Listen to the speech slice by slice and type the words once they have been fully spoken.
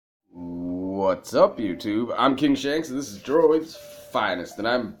What's up, YouTube? I'm King Shanks, and this is Droid's Finest, and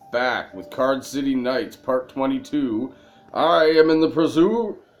I'm back with Card City Nights, Part 22. I am in the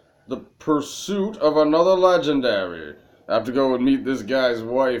pursuit of another legendary. I have to go and meet this guy's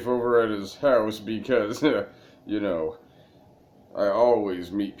wife over at his house because, you know, I always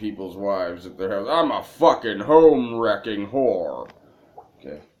meet people's wives at their house. I'm a fucking home-wrecking whore.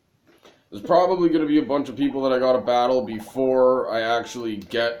 Okay. There's probably going to be a bunch of people that I gotta battle before I actually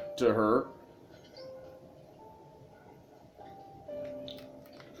get to her.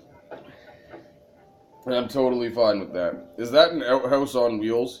 And I'm totally fine with that. Is that an outhouse on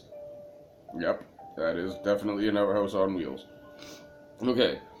wheels? Yep, that is definitely an outhouse on wheels.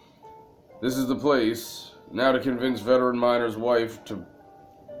 Okay. This is the place. Now to convince veteran miner's wife to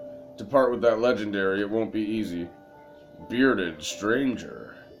part with that legendary, it won't be easy. Bearded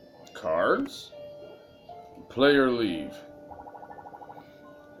stranger. Cards? Play or leave.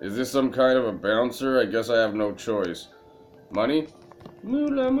 Is this some kind of a bouncer? I guess I have no choice. Money?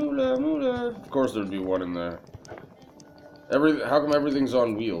 Moolah, moolah, moolah. Of course there'd be one in there. How come everything's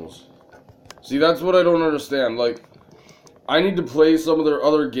on wheels? See, that's what I don't understand. Like, I need to play some of their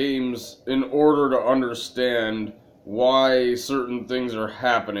other games in order to understand why certain things are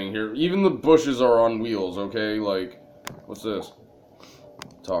happening here. Even the bushes are on wheels, okay? Like, what's this?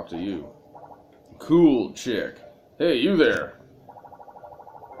 Talk to you. Cool chick. Hey, you there.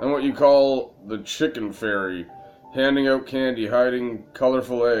 I'm what you call the chicken fairy. Handing out candy, hiding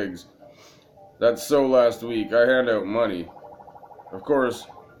colorful eggs. That's so last week. I hand out money. Of course,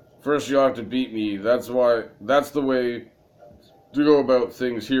 first you'll have to beat me. That's the way to go about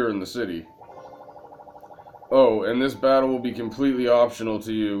things here in the city. Oh, and this battle will be completely optional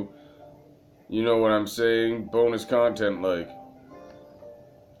to you. You know what I'm saying? Bonus content like.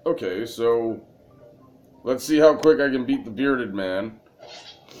 Okay, so let's see how quick I can beat the bearded man.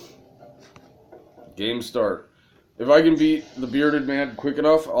 Game start. If I can beat the bearded man quick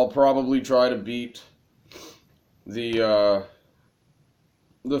enough, I'll probably try to beat the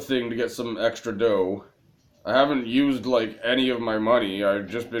thing to get some extra dough. I haven't used like any of my money. I've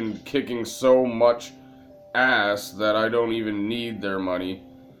just been kicking so much ass that I don't even need their money.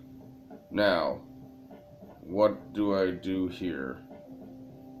 Now, what do I do here?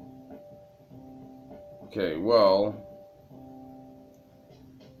 Okay, well...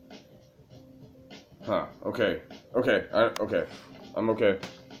 Huh, okay. Okay, okay. I'm okay.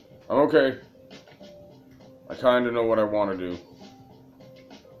 I'm okay. I kinda know what I want to do.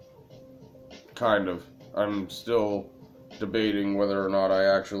 Kind of. I'm still debating whether or not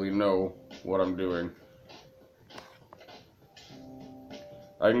I actually know what I'm doing.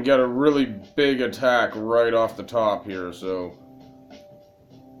 I can get a really big attack right off the top here, so...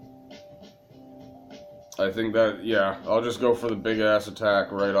 I think that, yeah, I'll just go for the big ass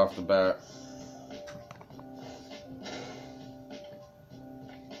attack right off the bat.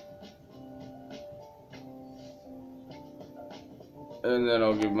 And then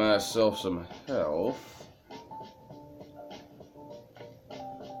I'll give myself some health.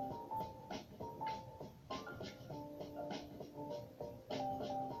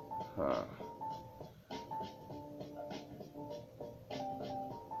 Huh.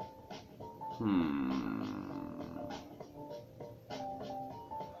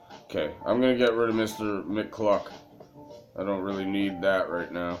 Okay, I'm gonna get rid of Mr. McCluck. I don't really need that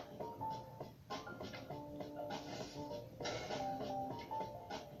right now.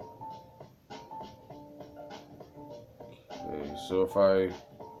 Okay, so if I'm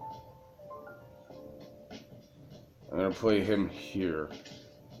gonna play him here.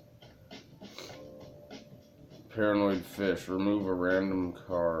 Paranoid fish. Remove a random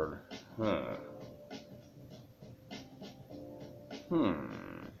card. Huh.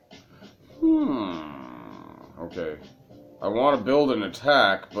 Okay. I want to build an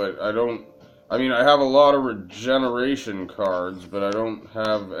attack, but I don't... I mean, I have a lot of regeneration cards, but I don't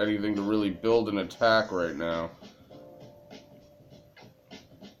have anything to really build an attack right now.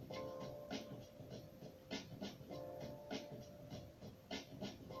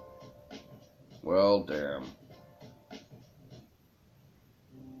 Well, damn.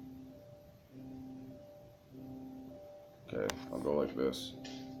 Okay, I'll go like this.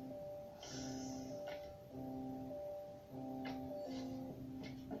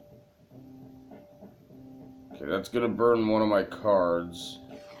 Okay, that's gonna burn one of my cards.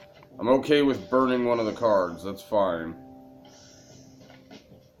 I'm okay with burning one of the cards, that's fine.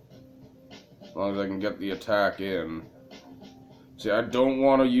 As long as I can get the attack in. See, I don't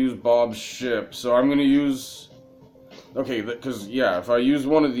want to use Bob's ship, so I'm gonna use... Okay, because, yeah, if I use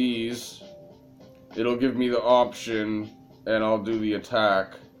one of these, it'll give me the option, and I'll do the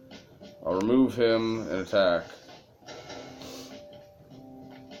attack. I'll remove him and attack.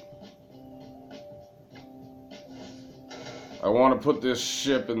 I want to put this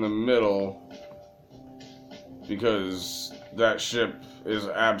ship in the middle because that ship is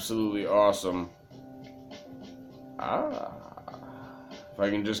absolutely awesome. If I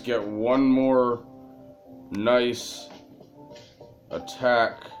can just get one more nice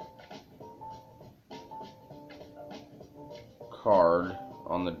attack card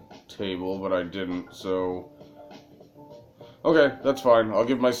on the table, but I didn't, so... Okay, that's fine. I'll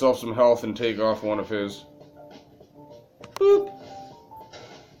give myself some health and take off one of his. Boop!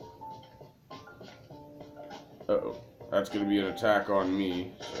 Uh-oh. That's gonna be an attack on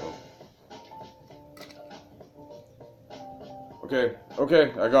me, so...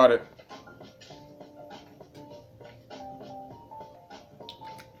 Okay, I got it.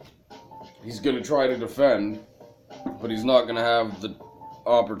 He's gonna try to defend, but he's not gonna have the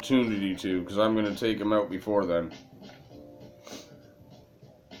opportunity to, because I'm gonna take him out before then.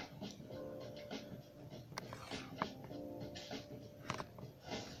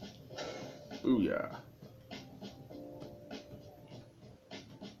 Ooh, yeah.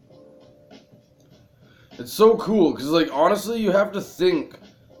 It's so cool, because, like, honestly, you have to think,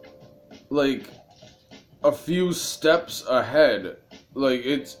 like, a few steps ahead. Like,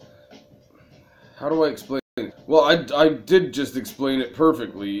 it's... How do I explain it? Well, I did just explain it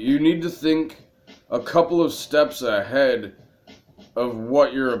perfectly. You need to think a couple of steps ahead of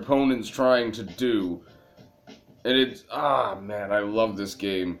what your opponent's trying to do. And it's... Ah, man, I love this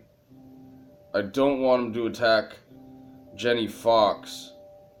game. I don't want him to attack Jenny Fox,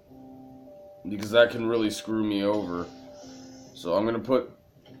 because that can really screw me over. So I'm going to put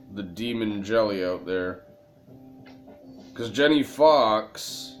the Demon Jelly out there. Because Jenny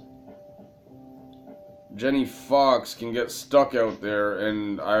Fox can get stuck out there,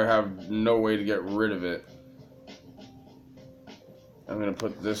 and I have no way to get rid of it. I'm going to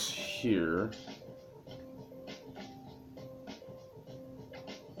put this here.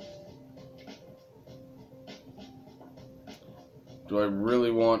 Do I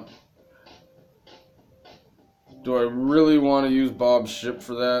really want to use Bob's ship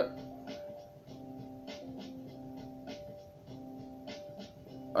for that?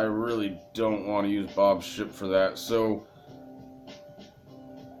 I really don't want to use Bob's ship for that, so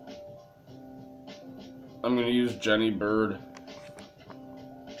I'm going to use Jenny Bird.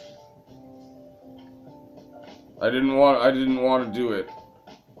 I didn't want to do it.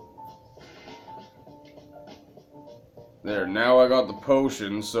 There, now I got the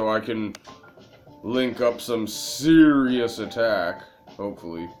potion, so I can link up some serious attack,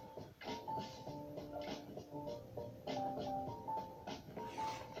 hopefully.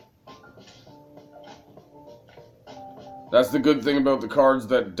 That's the good thing about the cards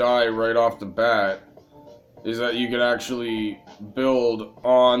that die right off the bat, is that you can actually build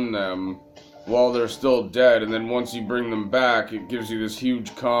on them while they're still dead, and then once you bring them back, it gives you this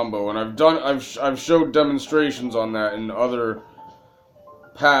huge combo. And I've showed demonstrations on that in other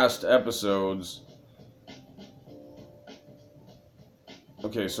past episodes.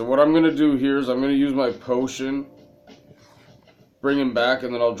 Okay, so what I'm gonna do here is I'm gonna use my potion, bring him back,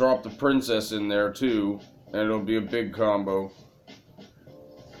 and then I'll drop the princess in there too, and it'll be a big combo.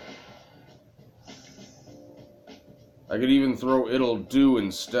 I could even throw It'll Do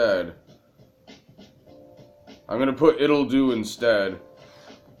instead. I'm gonna put It'll Do instead.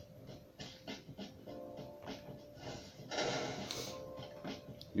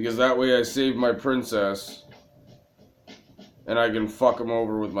 Because that way I save my princess, and I can fuck him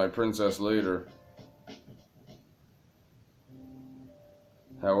over with my princess later.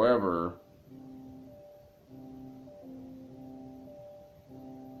 However,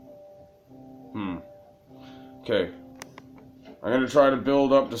 okay. I'm going to try to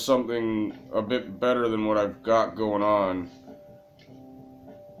build up to something a bit better than what I've got going on.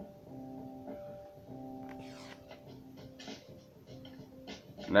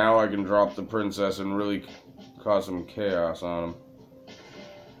 Now I can drop the princess and really cause some chaos on him.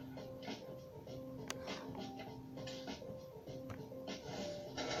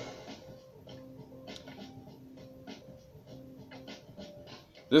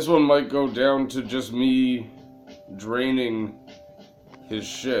 This one might go down to just me draining his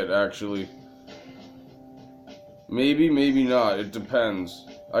shit, actually. Maybe, maybe not. It depends.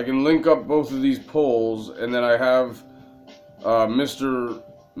 I can link up both of these poles, and then I have Mr.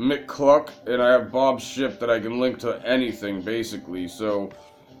 McCluck, and I have Bob's ship that I can link to anything, basically. So,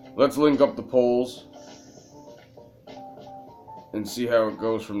 let's link up the poles and see how it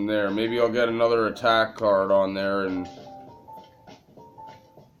goes from there. Maybe I'll get another attack card on there, and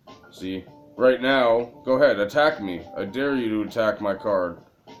See? Right now, go ahead, attack me. I dare you to attack my card.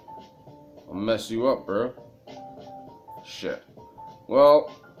 I'll mess you up, bro. Shit.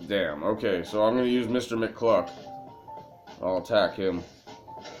 Well, damn. Okay, so I'm gonna use Mr. McCluck. I'll attack him.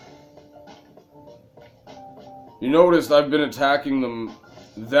 You noticed I've been attacking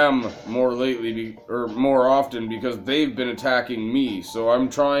them more lately, or more often, because they've been attacking me. So I'm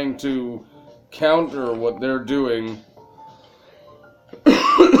trying to counter what they're doing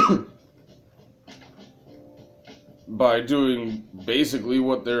by doing basically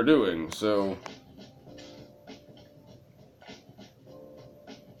what they're doing. So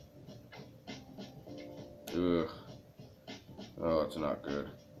ugh. Oh, it's not good.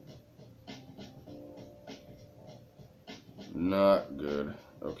 Not good.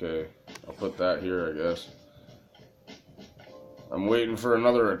 Okay, I'll put that here, I guess. I'm waiting for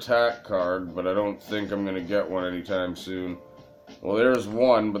another attack card, but I don't think I'm gonna get one anytime soon. Well, there's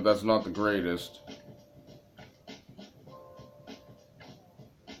one, but that's not the greatest.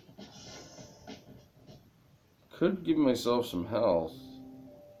 Could give myself some health.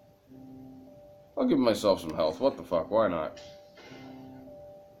 I'll give myself some health. What the fuck? Why not?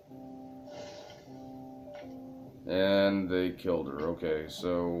 And they killed her. Okay,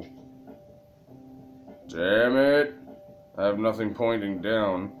 so... Damn it! I have nothing pointing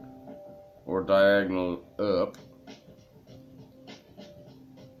down. Or diagonal up.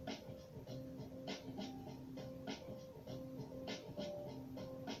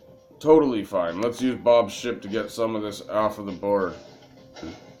 Totally fine. Let's use Bob's ship to get some of this off of the board.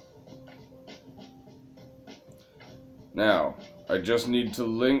 Now, I just need to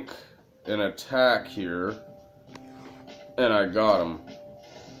link an attack here. And I got him.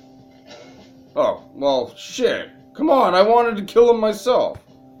 Oh, well, shit. Come on, I wanted to kill him myself.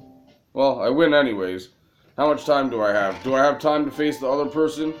 Well, I win anyways. How much time do I have? Do I have time to face the other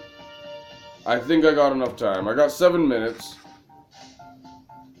person? I think I got enough time. I got 7 minutes.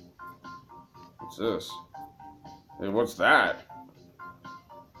 What's this? Hey, what's that?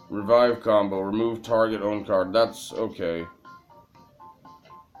 Revive combo. Remove target own card. That's okay.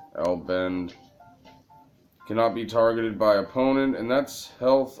 L-bend. Cannot be targeted by opponent, and that's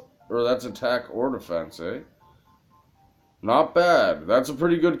health, or that's attack or defense, eh? Not bad. That's a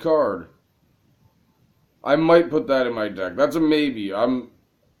pretty good card. I might put that in my deck. That's a maybe. I don't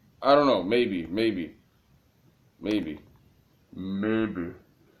know. Maybe.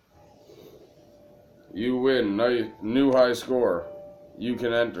 You win. New high score. You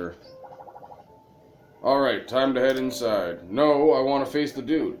can enter. Alright, time to head inside. No, I want to face the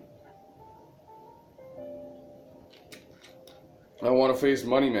dude. I want to face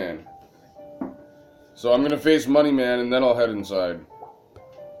Moneyman. So I'm going to face Moneyman and then I'll head inside.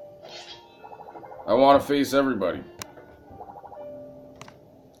 I want to face everybody.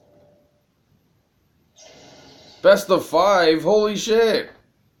 Best of 5? Holy shit!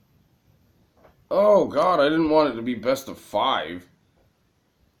 Oh god, I didn't want it to be best of 5.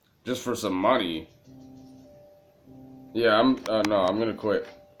 Just for some money. Yeah, no, I'm gonna quit.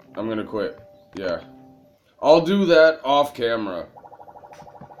 I'm gonna quit. Yeah. I'll do that off camera.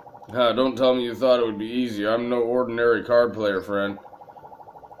 Don't tell me you thought it would be easy. I'm no ordinary card player, friend.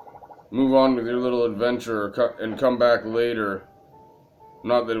 Move on with your little adventure and come back later.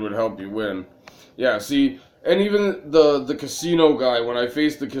 Not that it would help you win. Yeah, see, and even the casino guy, when I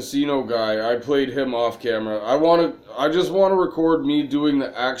faced the casino guy, I played him off camera. I just want to record me doing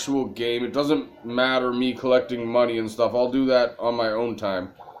the actual game. It doesn't matter me collecting money and stuff. I'll do that on my own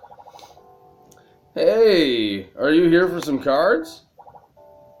time. Hey, are you here for some cards?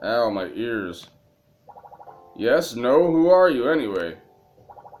 Ow, my ears. Yes, no, who are you anyway?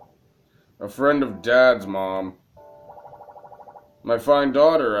 A friend of Dad's, Mom. My fine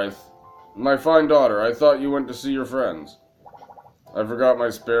daughter, I thought you went to see your friends. I forgot my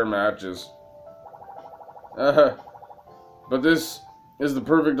spare matches. But this is the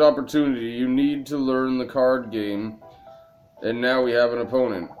perfect opportunity. You need to learn the card game. And now we have an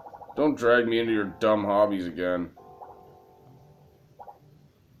opponent. Don't drag me into your dumb hobbies again.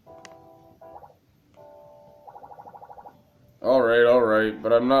 Alright,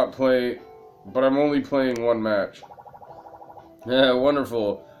 but I'm only playing one match. Yeah,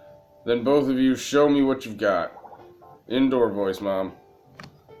 wonderful. Then both of you show me what you've got. Indoor voice, Mom.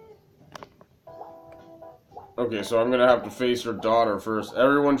 Okay, so I'm gonna have to face her daughter first.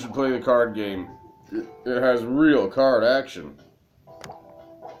 Everyone should play the card game. It has real card action.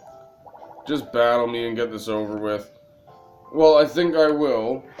 Just battle me and get this over with. Well, I think I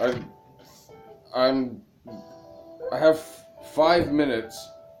will. I have 5 minutes,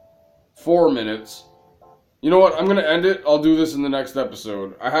 4 minutes, You know what? I'm gonna end it. I'll do this in the next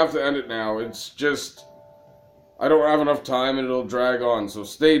episode. I have to end it now. It's just... I don't have enough time and it'll drag on. So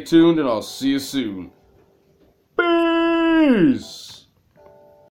stay tuned and I'll see you soon. Peace!